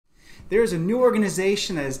There is a new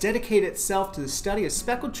organization that has dedicated itself to the study of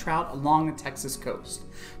speckled trout along the Texas coast.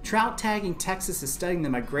 Trout Tagging Texas is studying the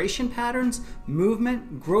migration patterns,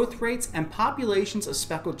 movement, growth rates, and populations of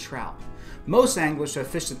speckled trout. Most anglers who have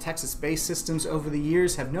fished the Texas Bay systems over the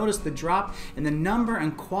years have noticed the drop in the number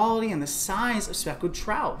and quality and the size of speckled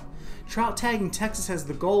trout. Trout Tagging Texas has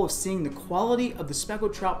the goal of seeing the quality of the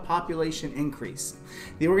speckled trout population increase.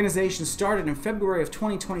 The organization started in February of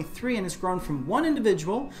 2023 and has grown from one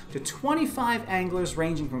individual to 25 anglers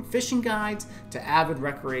ranging from fishing guides to avid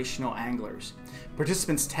recreational anglers.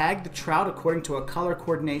 Participants tag the trout according to a color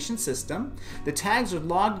coordination system. The tags are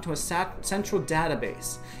logged into a central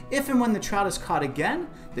database. If and when the trout is caught again,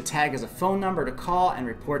 the tag has a phone number to call and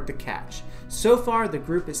report the catch. So far, the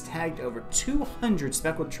group has tagged over 200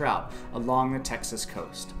 speckled trout along the Texas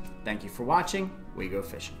coast. Thank you for watching. We go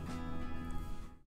fishing.